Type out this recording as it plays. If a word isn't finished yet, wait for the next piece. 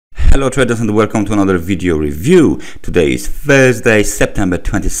Hello traders and welcome to another video review. Today is Thursday, September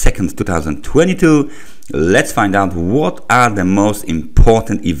 22nd, 2022. Let's find out what are the most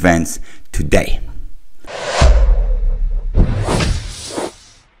important events today.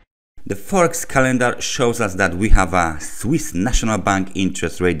 The Forex calendar shows us that we have a Swiss National Bank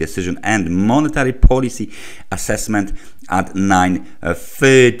interest rate decision and monetary policy assessment at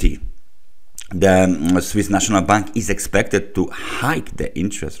 9:30. The Swiss National Bank is expected to hike the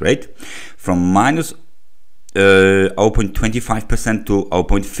interest rate from minus 0.25% to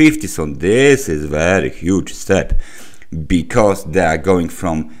 0.50. So this is a very huge step because they are going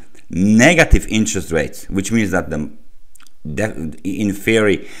from negative interest rates, which means that in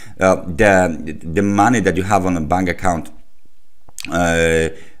theory the money that you have on a bank account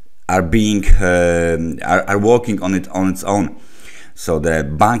are working on its own. So the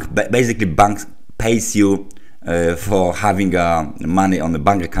bank pays you for having money on the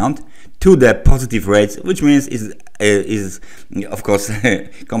bank account to the positive rates, which means is of course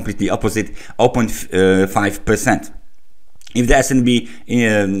completely opposite, 0.5%. If the S&P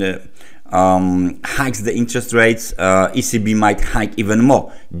hikes the interest rates, ECB might hike even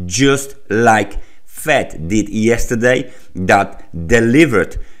more, just like Fed did yesterday, that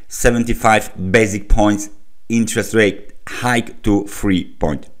delivered 75 basic points interest rate hike to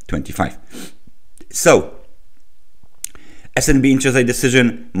 3.25. So S&P interest rate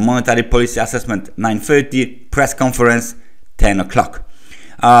decision, monetary policy assessment 9:30, press conference 10 o'clock.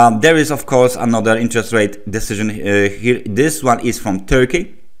 There is of course another interest rate decision here. This one is from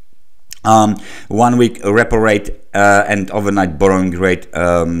Turkey. 1 week repo rate and overnight borrowing rate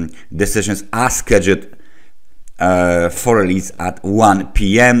decisions are scheduled for release at 1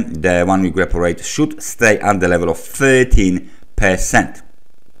 p.m. The 1 week repo rate should stay at the level of 13%.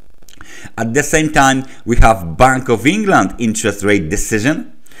 At the same time, we have Bank of England interest rate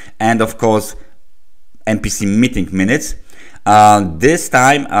decision and of course MPC meeting minutes. This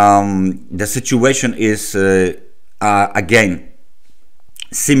time the situation is again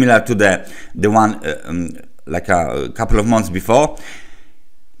similar to the one like a couple of months before.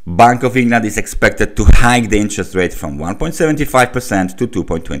 Bank of England is expected to hike the interest rate from 1.75% to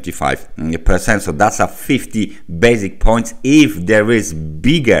 2.25%. So that's a 50 basic points. If there is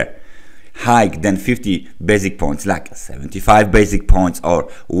bigger hike than 50 basic points, like 75 basic points or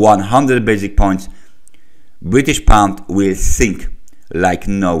 100 basic points, British pound will sink like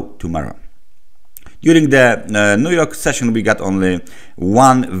no tomorrow. During the New York session, we got only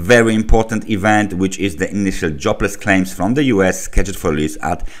one very important event, which is the initial jobless claims from the US, scheduled for release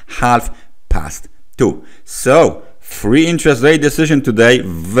at 2:30. So, free interest rate decision today.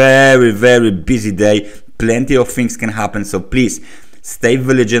 Very busy day. Plenty of things can happen. So please stay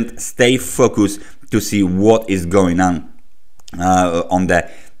vigilant, stay focused to see what is going on the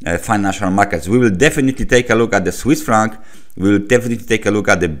financial markets. We will definitely take a look at the Swiss franc. We will definitely take a look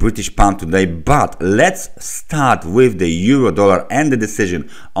at the British pound today, but let's start with the euro dollar and the decision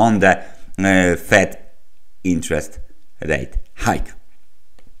on the Fed interest rate hike.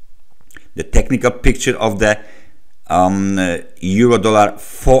 The technical picture of the euro dollar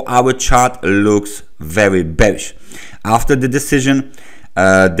 4-hour chart looks very bearish. After the decision,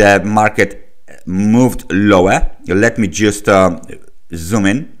 the market moved lower. Let me just zoom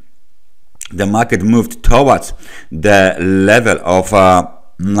in. The market moved towards the level of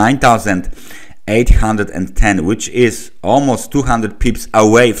 9,810, which is almost 200 pips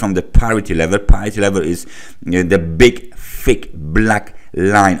away from the parity level. Parity level is the big, thick black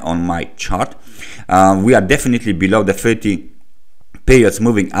line on my chart. We are definitely below the 30 periods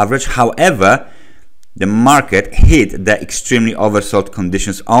moving average. However, the market hit the extremely oversold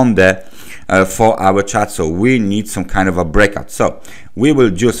conditions on the 4-hour chart, so we need some kind of a breakout. So we will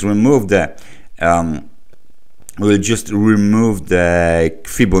just remove the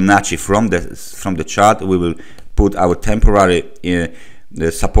Fibonacci from the chart. We will put our temporary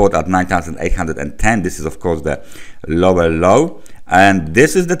the support at 9,810. This is of course the lower low, and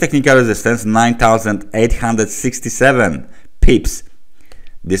this is the technical resistance, 9,867 pips.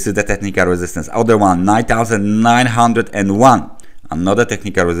 This is the technical resistance. Other one, 9,901. Another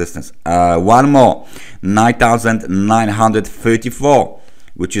technical resistance. One more, 9,934,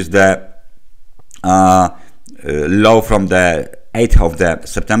 which is the low from the 8th of the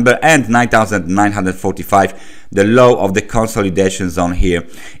September, and 9,945, the low of the consolidation zone here,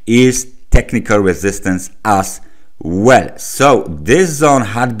 is technical resistance as well. So this zone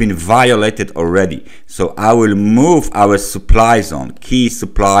had been violated already. So I will move our supply zone, key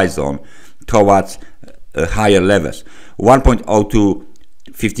supply zone, towards higher levels.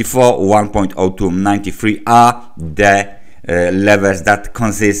 1.0254, 1.0293 are the levels that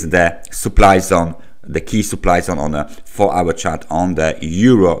consist the supply zone, the key supply zone on a 4-hour chart on the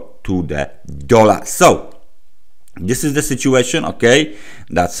euro to the dollar. So this is the situation. Okay,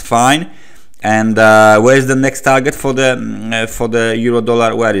 that's fine. And where is the next target for the euro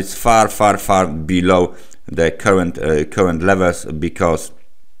dollar? Well, it's far below the current levels, because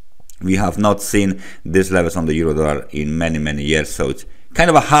we have not seen these levels on the euro dollar in many years. So it's kind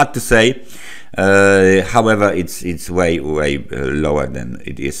of hard to say. However, it's way lower than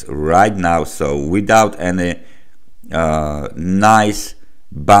it is right now. So without any nice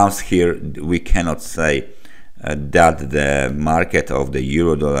bounce here, we cannot say that the market of the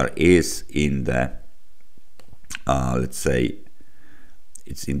euro dollar is in the let's say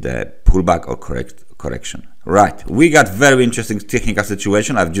it's in the pullback or correction. Right, we got very interesting technical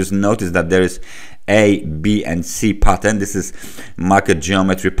situation. I've just noticed that there is A, B and C pattern. This is market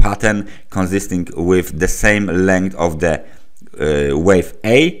geometry pattern consisting with the same length of the wave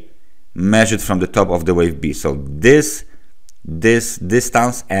A measured from the top of the wave B. So this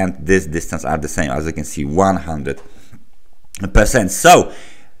distance and this distance are the same, as you can see, 100%. So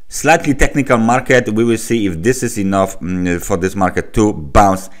slightly technical market. We will see if this is enough for this market to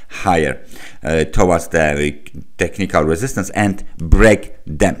bounce higher towards the technical resistance and break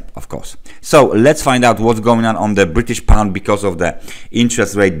them, of course. So let's find out what's going on the British pound because of the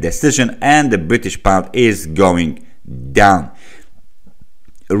interest rate decision, and the British pound is going down.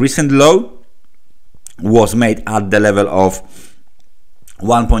 A recent low was made at the level of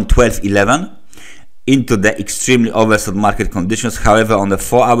 1.1211 into the extremely oversold market conditions. However, on the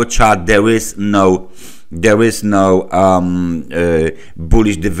 4-hour chart there is no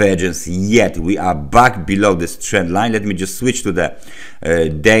bullish divergence yet. We are back below this trend line. Let me just switch to the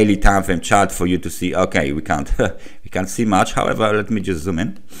daily time frame chart for you to see. Okay, we can't see much. However, let me just zoom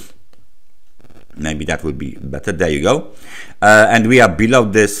in. Maybe that will be better. There you go. And we are below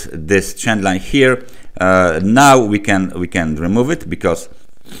this trend line here. Now we can remove it because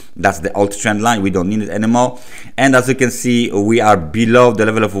that's the old trend line. We don't need it anymore. And as you can see, we are below the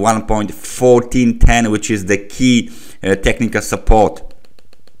level of 1.1410, which is the key technical support.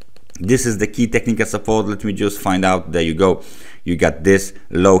 This is the key technical support. Let me just find out. There you go. You got this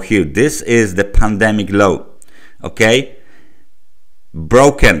low here. This is the pandemic low. Okay,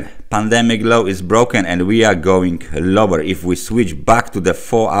 broken. Pandemic low is broken, and we are going lower. If we switch back to the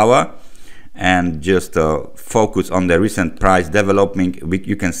 4-hour and just focus on the recent price development,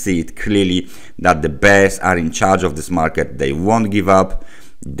 you can see it clearly that the bears are in charge of this market. They won't give up.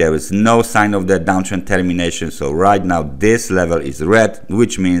 There is no sign of the downtrend termination. So right now this level is red,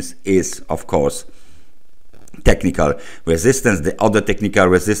 which means is of course technical resistance. The other technical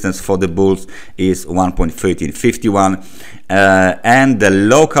resistance for the bulls is 1.1351, and the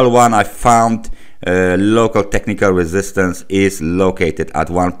local one I found, local technical resistance is located at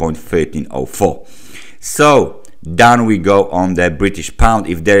 1.1304. So down we go on the British pound.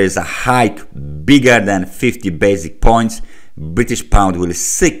 If there is a hike bigger than 50 basic points, British pound will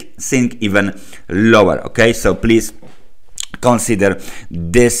sink even lower. Okay, so please consider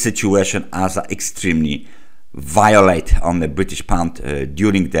this situation as extremely violate on the British pound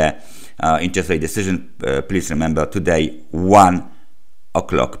during the interest rate decision. Please remember, today 1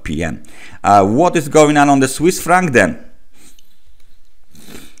 o'clock p.m. What is going on the Swiss franc then?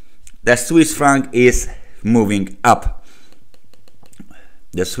 The Swiss franc is moving up.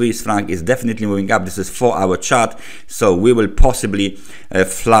 The Swiss franc is definitely moving up. This is 4-hour chart, so we will possibly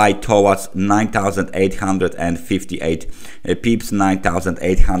fly towards 9,858 pips,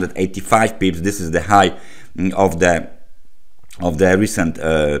 9,885 pips. This is the high of the recent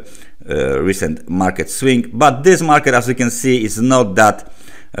recent market swing. But this market, as you can see, is not that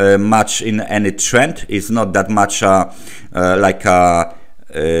much in any trend. It's not that much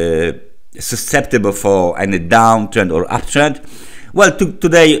susceptible for any downtrend or uptrend. Well,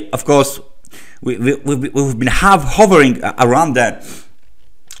 today, of course, we've been hovering around the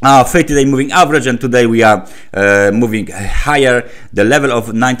 30-day moving average, and today we are moving higher. The level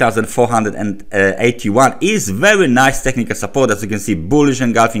of 9,481 is very nice technical support. As you can see, bullish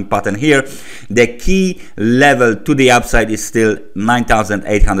engulfing pattern here. The key level to the upside is still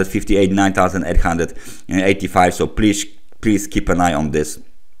 9,858, 9,885. So please keep an eye on this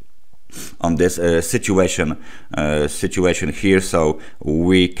situation here, so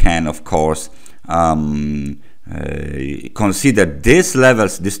we can of course consider these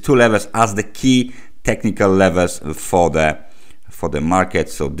two levels as the key technical levels for the market.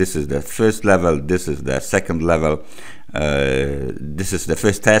 So this is the first level, this is the second level, this is the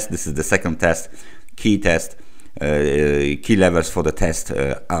first test, this is the second test. Key levels for the test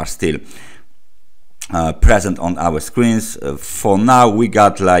are still present on our screens. For now, we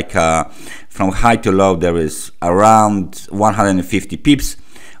got like from high to low there is around 150 pips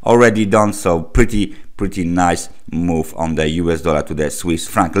already done, so pretty nice move on the US dollar to the Swiss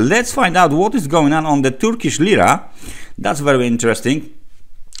franc. Let's find out what is going on the Turkish lira. That's very interesting.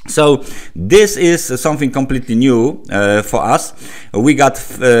 So this is something completely new for us. We got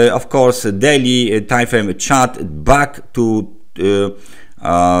of course a daily time frame chart back to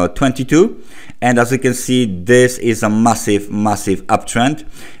 22, and as you can see, this is a massive uptrend.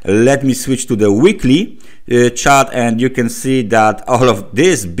 Let me switch to the weekly chart, and you can see that all of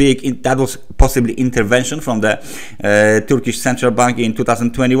this big that was possibly intervention from the Turkish Central Bank in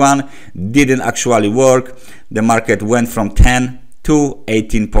 2021 didn't actually work. The market went from 10 to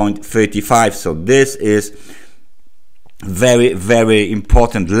 18.35, so this is very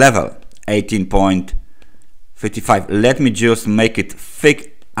important level, 18.55. let me just make it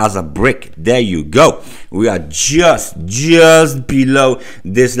thick as a brick. There you go. We are just below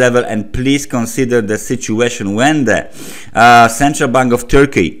this level, and please consider the situation when the Central Bank of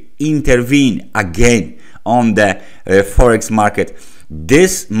Turkey intervene again on the Forex market.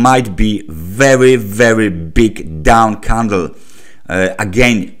 This might be very big down candle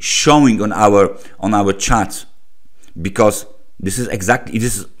again showing on our charts, because this is exactly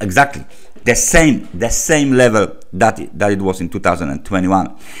the same level that it was in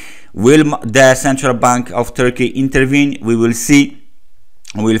 2021. Will the Central Bank of Turkey intervene? We will see.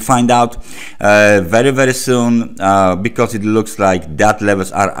 We'll find out very soon, because it looks like that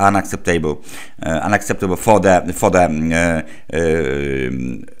levels are unacceptable for the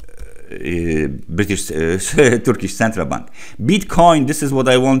British Turkish Central Bank. Bitcoin, this is what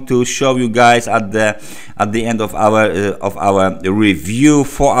I want to show you guys at the end of our review.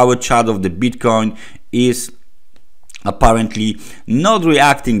 For our chart of the Bitcoin is apparently not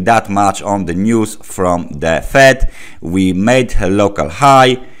reacting that much on the news from the Fed. We made a local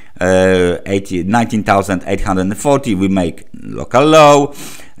high 19,840. we make local low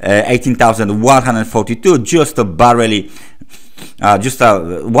 18,142, just barely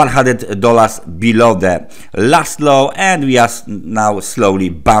 $100 below the last low, and we are now slowly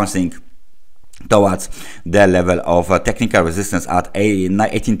bouncing towards the level of technical resistance at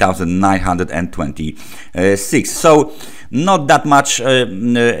 18,926. So not that much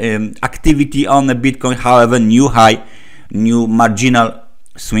activity on the Bitcoin. However, new marginal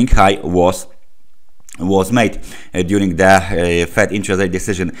swing high was made during the Fed interest rate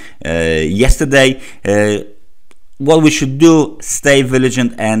decision yesterday. What we should do, stay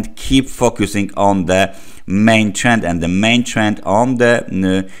vigilant and keep focusing on the main trend, and the main trend on the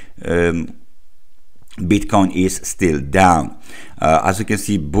Bitcoin is still down. As you can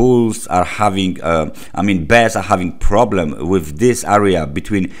see, bulls are having bears are having problem with this area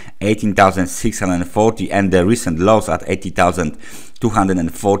between 18,640 and the recent lows at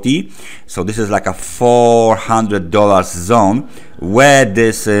 80,240. so this is like a $400 zone where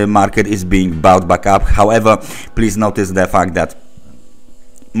this market is being bought back up. However, please notice the fact that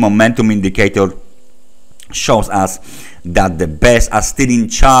momentum indicator shows us that the bears are still in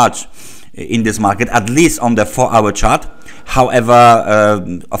charge in this market, at least on the 4-hour chart. However,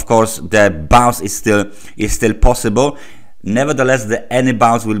 of course, the bounce is still possible. Nevertheless, any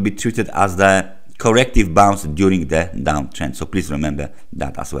bounce will be treated as the corrective bounce during the downtrend, so please remember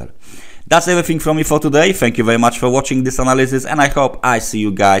that as well. That's everything from me for today. Thank you very much for watching this analysis, and I hope I see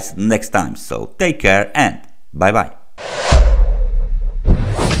you guys next time. So take care and bye bye.